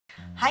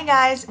Hi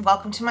guys,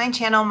 welcome to my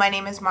channel. My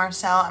name is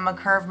Marcel. I'm a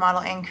curve model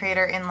and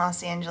creator in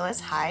Los Angeles.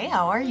 Hi,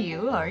 how are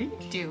you? How are you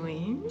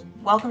doing?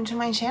 Welcome to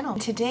my channel.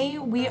 Today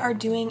we are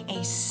doing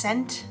a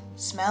scent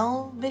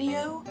smell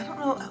video. I don't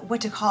know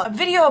what to call it. A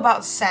video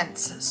about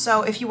scents.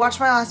 So if you watched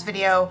my last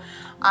video,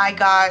 I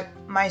got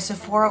my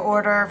Sephora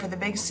order for the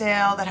big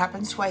sale that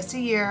happens twice a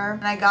year.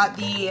 And I got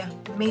the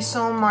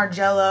Maison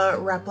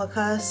Margiela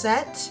replica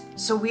set.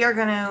 So we are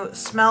gonna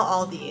smell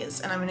all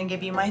these and I'm gonna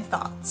give you my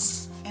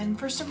thoughts and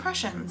first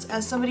impressions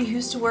as somebody who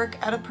used to work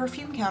at a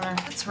perfume counter.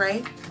 That's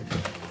right.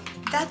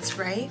 That's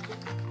right.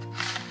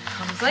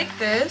 Comes like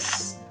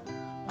this.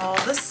 All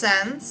the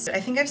scents. I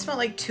think I've smelled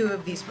like 2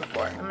 of these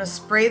before. I'm gonna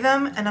spray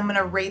them and I'm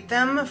gonna rate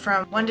them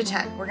from 1 to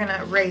 10. We're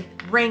gonna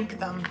rank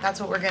them. That's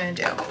what we're gonna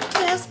do.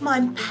 Where's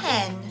my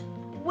pen?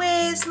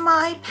 Where's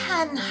my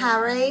pen,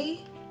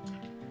 Harry?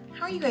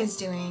 How are you guys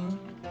doing?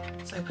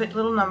 So I put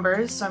little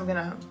numbers, so I'm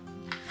gonna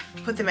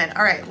put them in.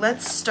 All right,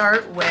 let's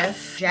start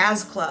with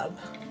Jazz Club.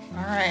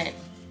 All right,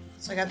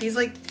 so I got these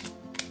like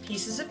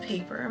pieces of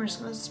paper. I'm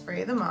just gonna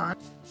spray them on.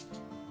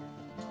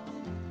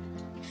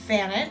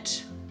 Fan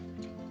it.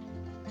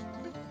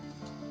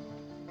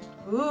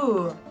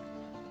 Ooh.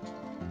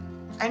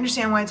 I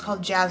understand why it's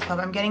called Jazz Club.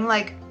 I'm getting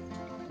like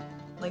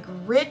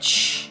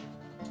rich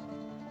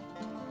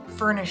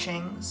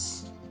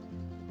furnishings.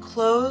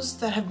 Clothes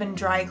that have been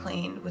dry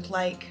cleaned with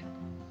like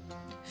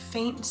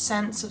faint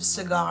scents of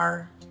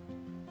cigar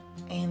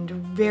and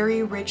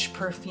very rich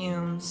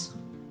perfumes.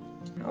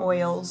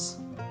 Oils.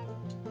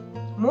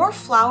 More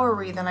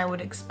flowery than I would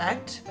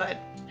expect, but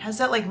has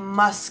that like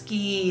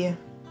musky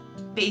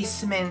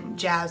basement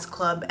jazz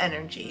club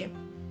energy.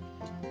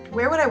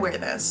 Where would I wear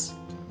this?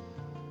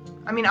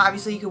 I mean,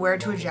 obviously you could wear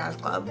it to a jazz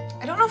club.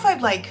 I don't know if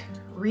I'd like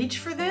reach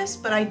for this,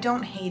 but I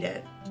don't hate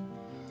it.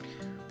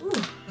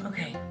 Ooh,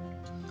 okay.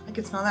 I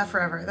could smell that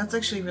forever. That's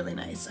actually really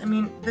nice. I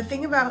mean, the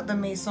thing about the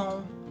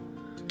Maison,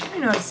 I don't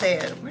even know how to say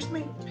it. Where's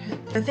my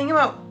pen? The thing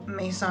about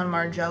Maison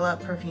Margiela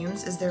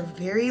perfumes is they're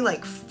very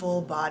like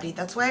full bodied.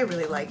 That's why I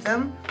really like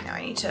them. Now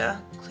I need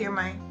to clear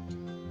my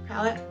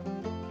palette.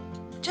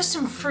 Just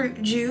some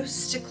fruit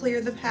juice to clear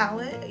the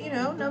palette, you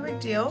know, no big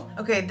deal.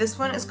 Okay, this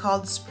one is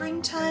called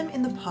Springtime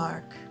in the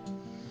Park.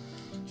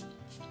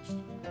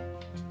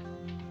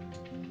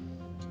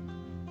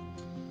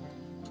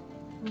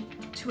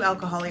 Too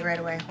alcohol-y right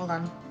away, hold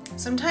on.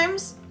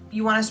 Sometimes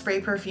you want to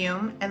spray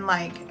perfume and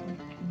like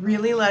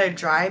really let it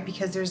dry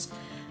because there's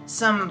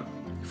some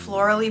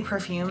florally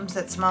perfumes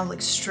that smell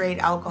like straight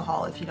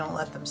alcohol if you don't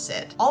let them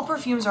sit. All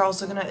perfumes are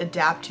also gonna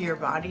adapt to your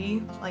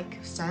body like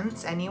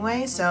scents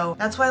anyway, so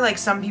that's why like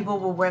some people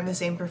will wear the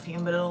same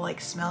perfume but it'll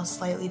like smell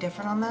slightly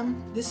different on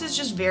them. This is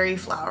just very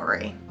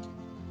flowery.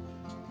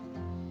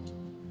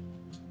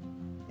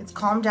 It's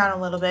calmed down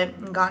a little bit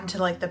and gotten to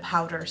like the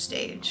powder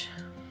stage.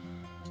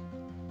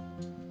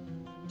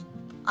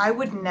 I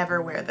would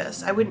never wear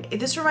this.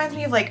 This reminds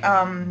me of like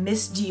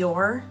Miss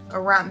Dior,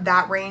 around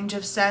that range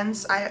of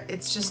scents.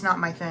 It's just not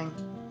my thing.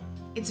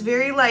 It's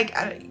very like,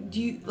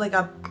 like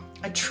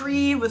a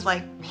tree with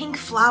like pink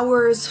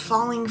flowers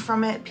falling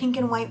from it, pink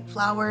and white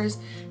flowers.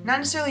 Not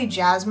necessarily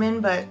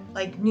jasmine, but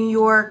like New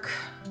York,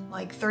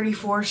 like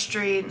 34th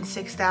Street and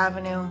 6th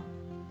Avenue.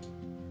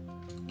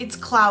 It's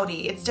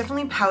cloudy, it's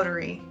definitely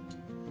powdery.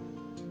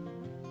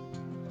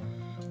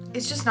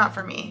 It's just not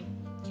for me.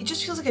 It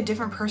just feels like a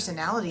different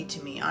personality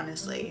to me,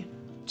 honestly.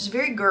 Just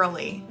very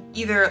girly.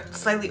 Either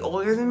slightly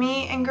older than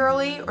me and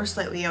girly, or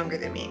slightly younger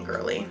than me and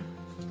girly.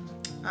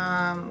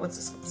 What's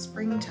this one?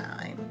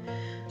 Springtime.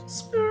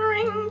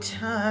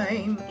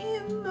 Springtime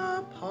in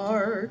the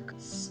park.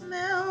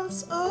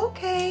 Smells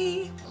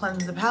okay.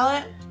 Cleanse the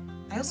palette.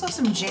 I also have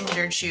some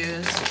ginger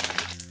chews.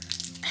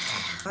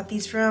 Got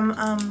these from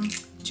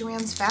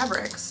Joann's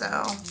Fabric,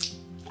 so.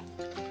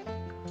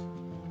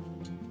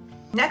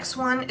 Next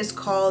one is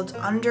called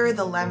Under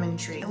the Lemon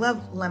Tree. I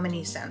love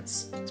lemony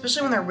scents,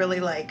 especially when they're really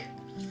like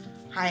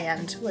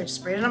high-end. Oh, I just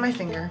sprayed it on my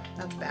finger.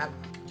 That's bad.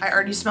 I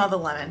already smell the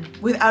lemon.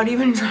 Without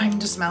even trying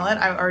to smell it,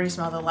 I already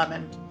smell the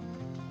lemon.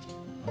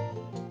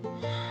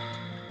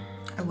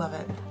 I love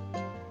it.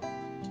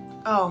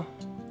 Oh,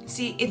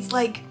 see, it's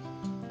like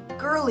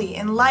girly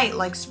and light,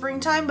 like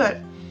springtime, but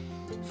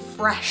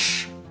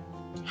fresh,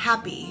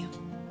 happy.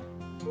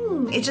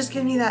 It just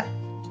gives me that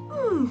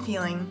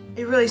feeling.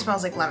 It really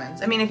smells like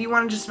lemons. I mean, if you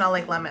want to just smell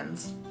like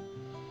lemons.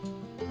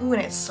 Ooh,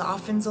 and it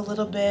softens a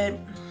little bit,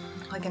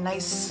 like a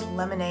nice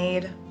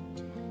lemonade,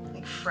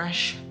 like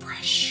fresh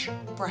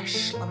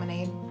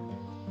lemonade.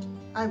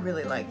 I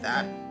really like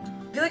that.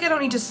 I feel like I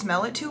don't need to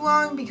smell it too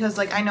long because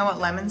like I know what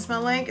lemons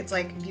smell like. It's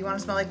like, if you want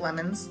to smell like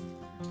lemons,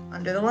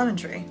 under the lemon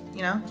tree,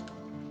 you know?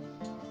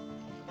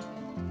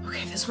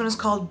 Okay, this one is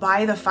called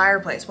By the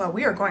Fireplace. Wow,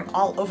 we are going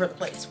all over the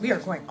place. We are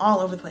going all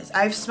over the place.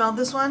 I've smelled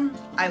this one.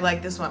 I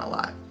like this one a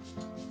lot.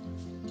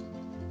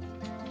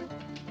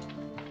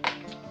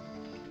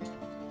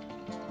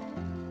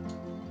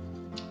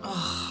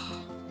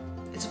 Oh,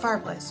 it's a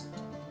fireplace.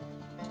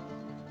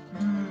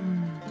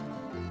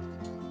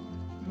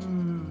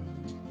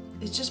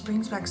 It just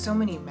brings back so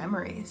many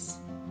memories.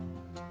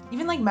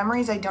 Even like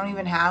memories I don't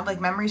even have,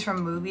 like memories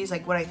from movies,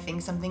 like what I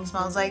think something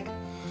smells like.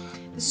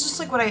 This is just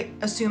like what I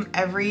assume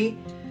every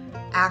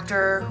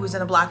actor who's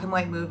in a black and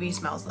white movie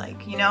smells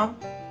like, you know?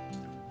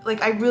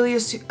 Like I really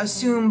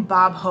assume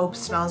Bob Hope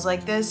smells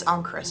like this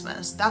on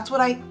Christmas. That's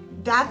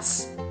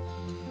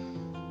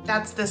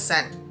the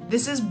scent.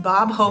 This is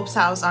Bob Hope's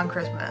house on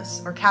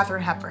Christmas, or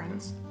Katharine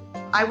Hepburn's.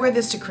 I wear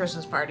this to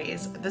Christmas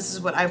parties. This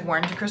is what I've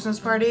worn to Christmas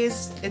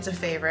parties. It's a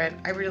favorite.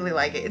 I really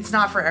like it. It's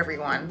not for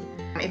everyone.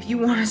 If you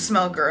want to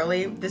smell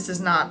girly, this is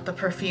not the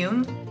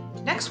perfume.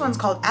 Next one's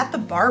called At the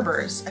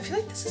Barber's. I feel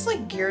like this is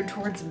like geared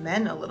towards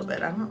men a little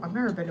bit. I've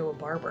never been to a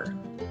barber.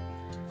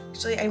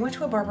 Actually, I went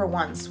to a barber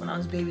once when I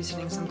was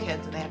babysitting some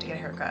kids and they had to get a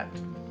haircut.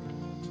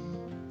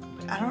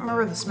 But I don't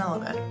remember the smell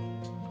of it.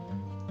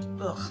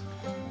 Ugh.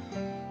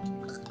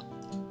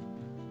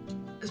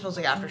 It smells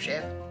like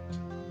aftershave.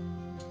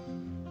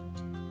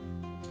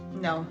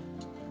 No.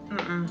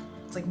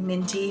 It's like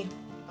minty.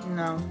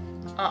 No.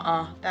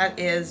 That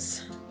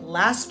is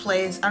last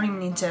place. I don't even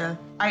need to.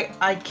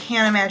 I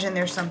can't imagine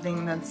there's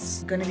something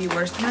that's gonna be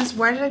worse than this.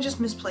 Why did I just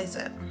misplace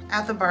it?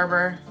 At the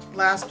Barber,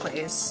 last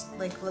place.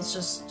 Like, let's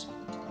just,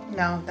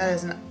 no, that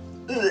isn't,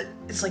 ugh.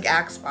 It's like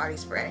Axe body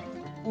spray.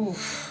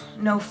 Oof,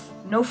 no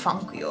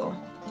thank you.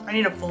 I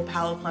need a full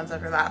palate cleanse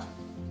after that.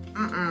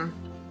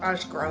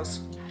 That's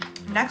gross.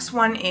 Next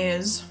one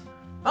is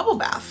Bubble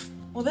Bath.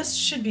 Well, this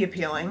should be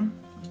appealing.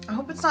 I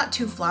hope it's not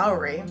too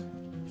flowery.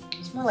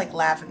 It's more like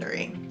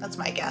lavendery. That's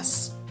my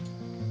guess.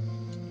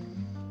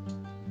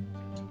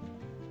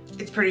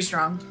 It's pretty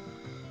strong.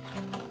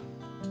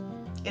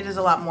 It is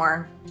a lot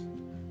more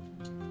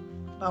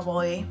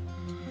bubbly.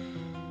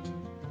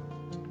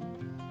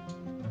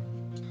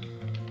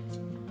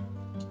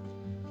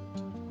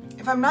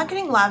 If I'm not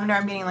getting lavender,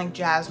 I'm getting like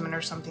jasmine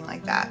or something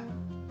like that.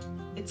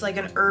 It's like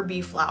an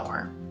herby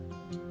flower.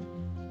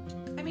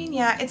 I mean,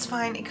 yeah, it's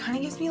fine. It kind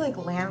of gives me like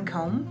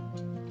Lancome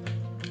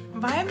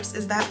vibes.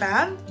 Is that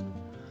bad?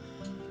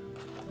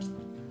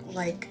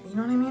 Like, you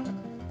know what I mean?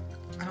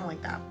 I don't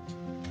like that.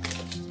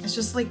 It's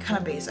just like kind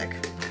of basic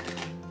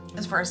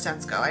as far as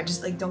scents go. I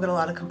just like don't get a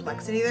lot of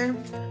complexity there.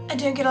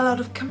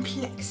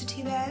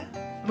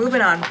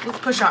 Moving on. Let's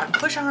push on.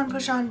 Push on,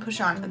 push on, push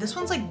on. This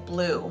one's like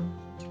blue,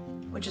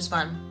 which is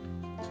fun.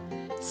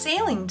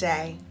 Sailing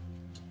day.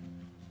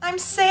 I'm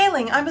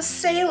sailing. I'm a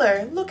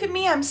sailor. Look at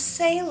me. I'm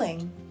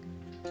sailing.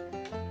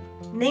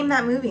 Name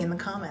that movie in the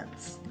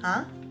comments,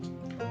 huh?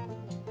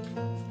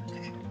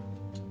 Okay.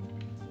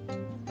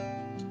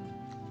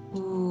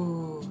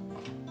 Ooh.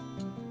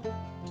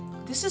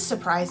 This is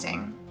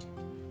surprising.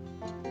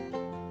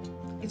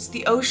 It's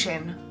the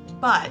ocean,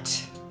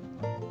 but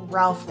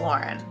Ralph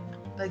Lauren.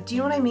 Like, do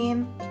you know what I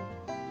mean?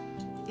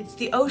 It's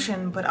the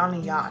ocean, but on a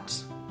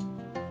yacht.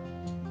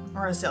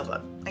 Or a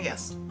sailboat, I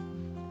guess.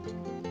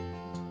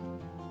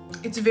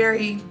 It's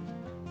very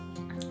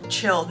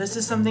chill. This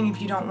is something if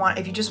you just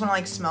want to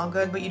like smell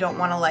good, but you don't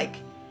want to like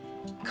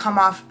come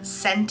off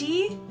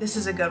scenty, this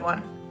is a good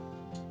one.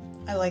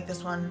 I like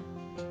this one.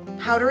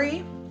 Powdery,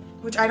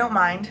 which I don't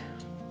mind.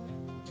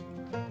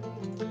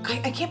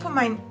 I can't put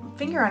my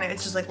finger on it.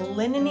 It's just like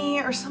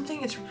linen-y or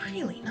something. It's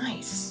really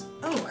nice.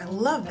 Oh, I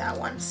love that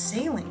one.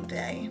 Sailing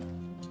day.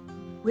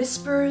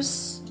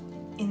 Whispers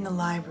in the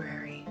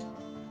library.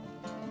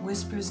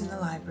 Whispers in the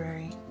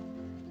library.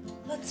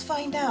 Let's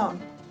find out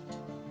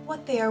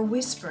what they are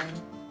whispering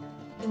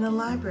in the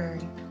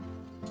library.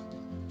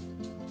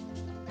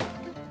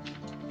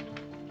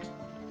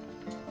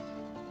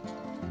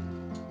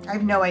 I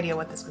have no idea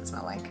what this would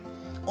smell like.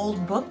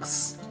 Old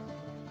books?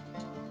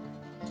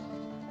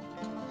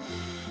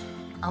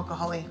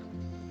 Alcohol-y.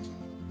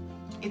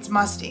 It's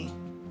musty.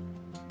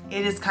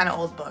 It is kind of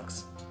old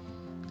books.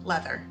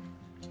 Leather.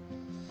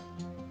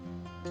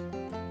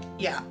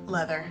 Yeah,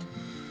 leather.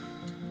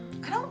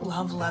 I don't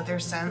love leather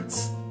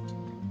scents.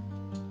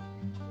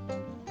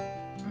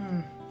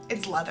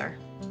 It's leather.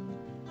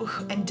 Ooh,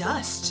 and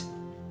dust.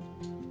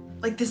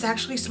 Like, this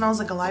actually smells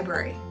like a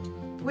library,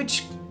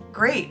 which,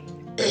 great.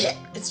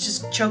 It's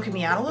just choking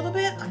me out a little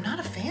bit. I'm not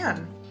a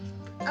fan.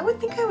 I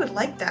would think I would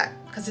like that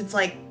because it's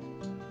like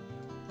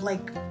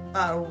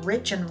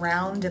rich and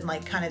round and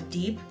like kind of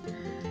deep.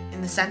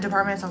 In the scent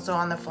department, it's also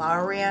on the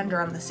flowery end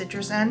or on the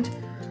citrus end,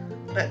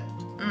 but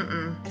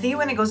I think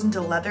when it goes into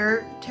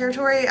leather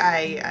territory,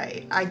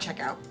 I check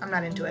out. I'm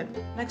not into it.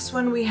 Next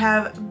one we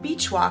have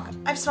Beach Walk.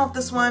 I've smelled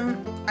this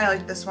one. I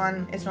like this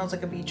one. It smells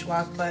like a beach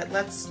walk, but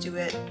let's do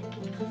it.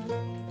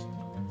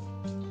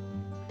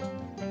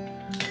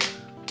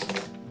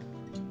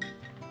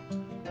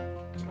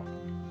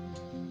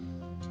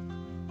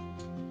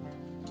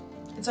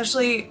 It's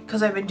actually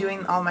because I've been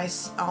doing all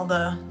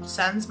the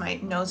scents, my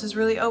nose has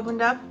really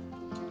opened up.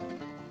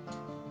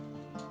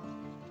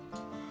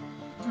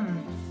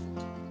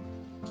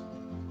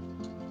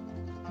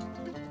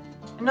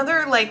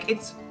 Another, like,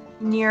 it's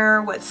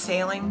near what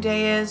Sailing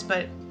Day is,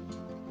 but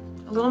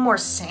a little more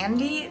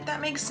sandy, if that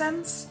makes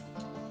sense.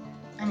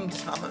 I need to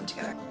smell them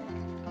together.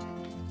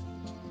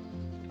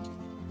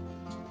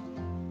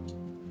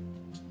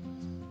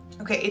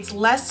 Okay, it's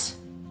less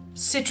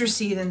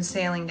citrusy than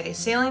Sailing Day.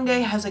 Sailing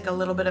Day has like a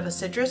little bit of a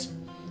citrus.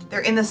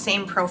 They're in the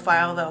same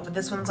profile though, but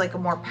this one's like a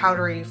more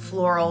powdery,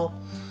 floral,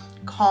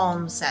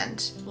 calm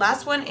scent.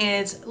 Last one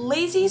is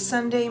Lazy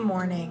Sunday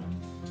Morning.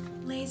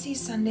 Lazy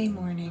Sunday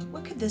Morning.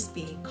 What could this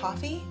be?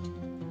 Coffee?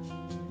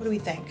 What do we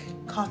think?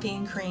 Coffee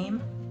and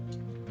cream?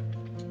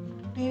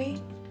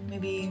 Maybe?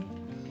 Maybe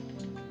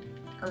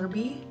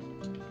herby?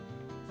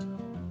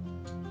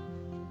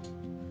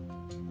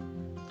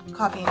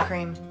 Coffee and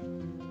cream.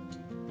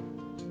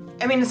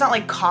 I mean, it's not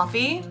like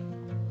coffee.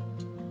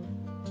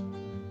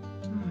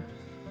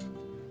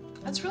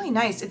 That's really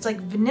nice. It's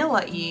like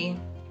vanilla-y.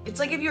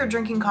 It's like if you were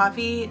drinking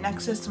coffee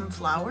next to some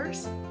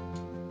flowers.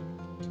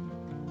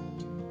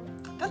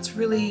 That's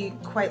really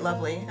quite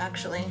lovely,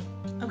 actually.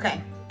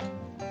 Okay,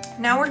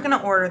 now we're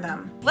gonna order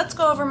them. Let's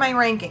go over my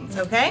rankings,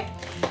 okay?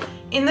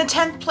 In the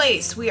 10th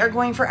place, we are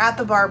going for At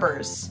the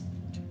Barber's.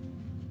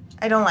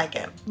 I don't like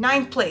it.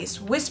 9th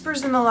place,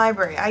 Whispers in the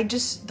Library.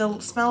 The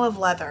smell of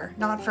leather,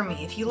 not for me.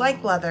 If you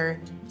like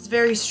leather, it's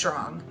very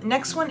strong.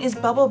 Next one is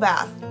Bubble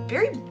Bath.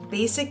 Very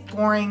basic,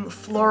 boring,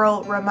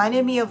 floral,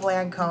 reminded me of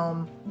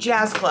Lancome.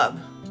 Jazz Club.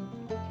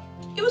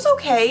 It was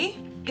okay.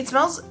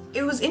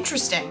 It was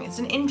interesting. It's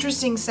an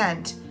interesting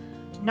scent.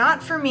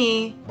 Not for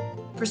me,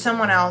 for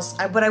someone else,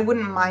 but I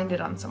wouldn't mind it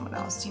on someone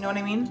else. You know what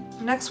I mean?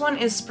 Next one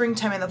is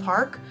Springtime in the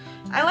Park.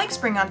 I like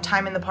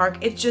Springtime in the Park.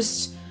 It's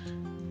just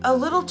a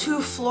little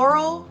too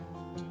floral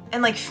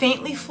and like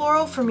faintly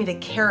floral for me to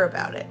care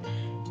about it.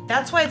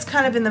 That's why it's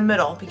kind of in the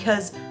middle,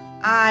 because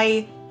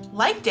I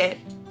liked it,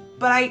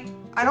 but I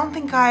don't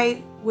think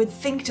I would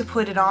think to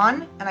put it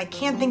on, and I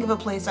can't think of a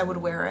place I would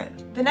wear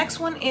it. The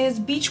next one is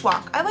Beach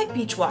Walk. I like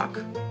Beach Walk.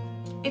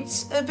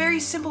 It's a very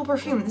simple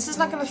perfume. This is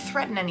not gonna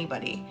threaten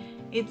anybody.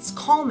 It's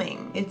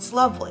calming, it's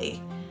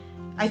lovely.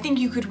 I think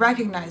you could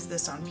recognize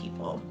this on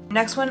people.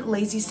 Next one,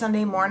 Lazy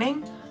Sunday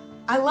Morning.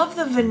 I love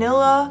the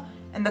vanilla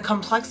and the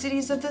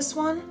complexities of this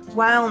one,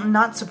 while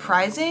not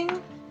surprising,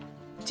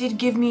 did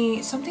give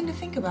me something to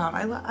think about.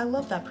 I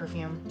love that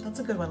perfume. That's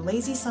a good one.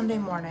 Lazy Sunday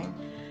Morning.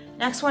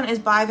 Next one is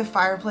By the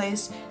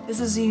Fireplace. This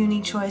is a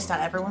unique choice. Not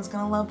everyone's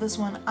gonna love this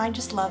one. I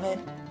just love it.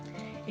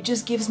 It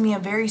just gives me a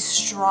very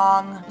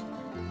strong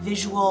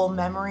visual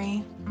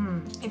memory.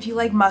 If you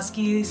like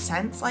musky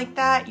scents like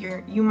that,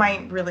 you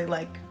might really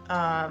like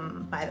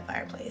By the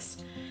Fireplace.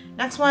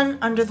 Next one,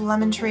 Under the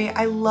Lemon Tree.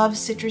 I love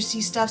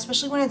citrusy stuff,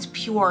 especially when it's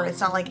pure. It's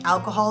not like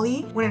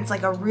alcohol-y. When it's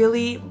like a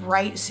really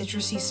bright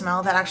citrusy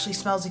smell that actually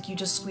smells like you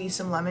just squeezed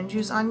some lemon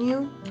juice on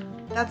you.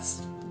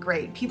 That's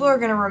great. People are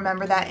gonna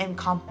remember that and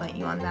compliment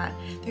you on that.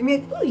 They're gonna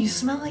be like, ooh, you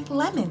smell like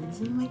lemons.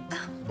 And I'm like,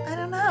 oh, I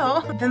don't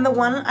know. Then the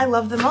one I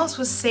loved the most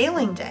was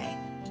Sailing Day.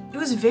 It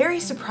was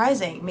very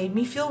surprising. It made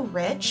me feel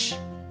rich,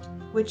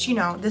 which, you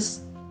know,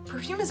 this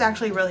perfume is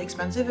actually really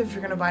expensive if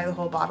you're gonna buy the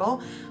whole bottle.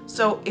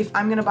 So if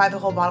I'm gonna buy the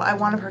whole bottle, I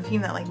want a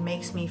perfume that like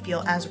makes me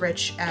feel as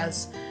rich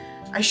as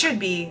I should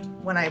be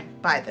when I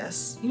buy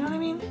this. You know what I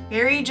mean?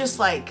 Very just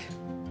like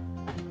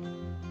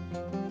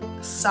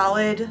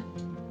solid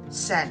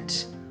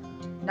scent.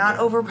 Not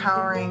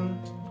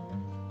overpowering,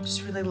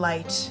 just really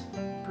light,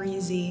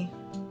 breezy,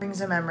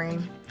 brings a memory.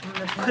 I'm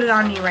gonna put it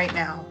on you right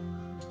now.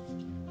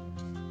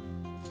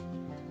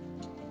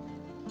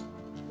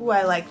 Ooh,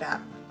 I like that.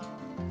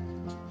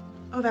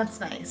 Oh, that's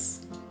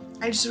nice.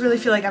 I just really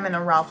feel like I'm in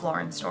a Ralph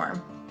Lauren store.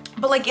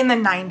 But like in the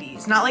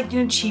 90s, not like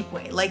in a cheap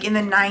way, like in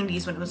the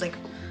 90s when it was like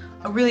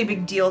a really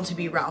big deal to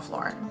be Ralph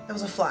Lauren. That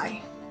was a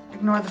fly.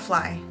 Ignore the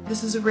fly.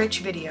 This is a rich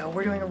video.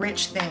 We're doing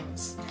rich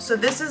things. So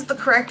this is the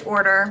correct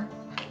order.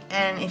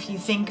 And if you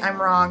think I'm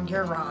wrong,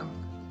 you're wrong,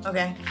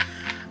 okay?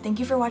 Thank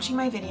you for watching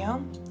my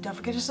video. Don't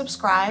forget to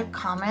subscribe,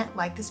 comment,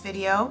 like this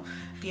video,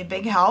 be a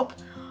big help.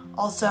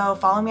 Also,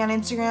 follow me on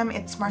Instagram,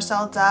 it's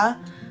Marcel Duh,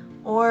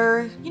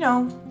 or, you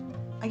know,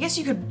 I guess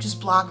you could just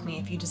block me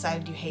if you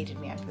decided you hated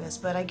me after this,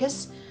 but I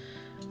guess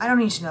I don't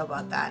need to know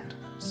about that,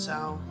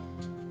 so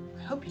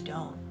I hope you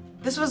don't.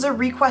 This was a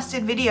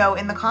requested video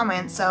in the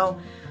comments, so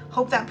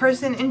hope that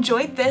person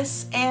enjoyed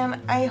this, and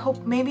I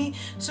hope maybe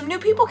some new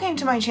people came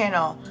to my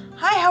channel.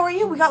 Hi, how are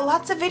you? We got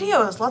lots of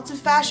videos, lots of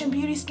fashion,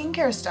 beauty,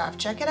 skincare stuff.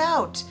 Check it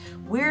out.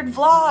 Weird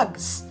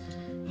vlogs,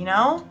 you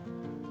know?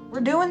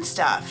 We're doing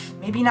stuff.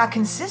 Maybe not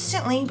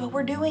consistently, but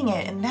we're doing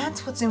it, and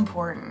that's what's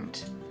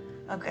important.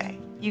 Okay,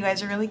 you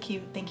guys are really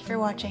cute. Thank you for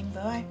watching.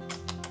 Bye-bye.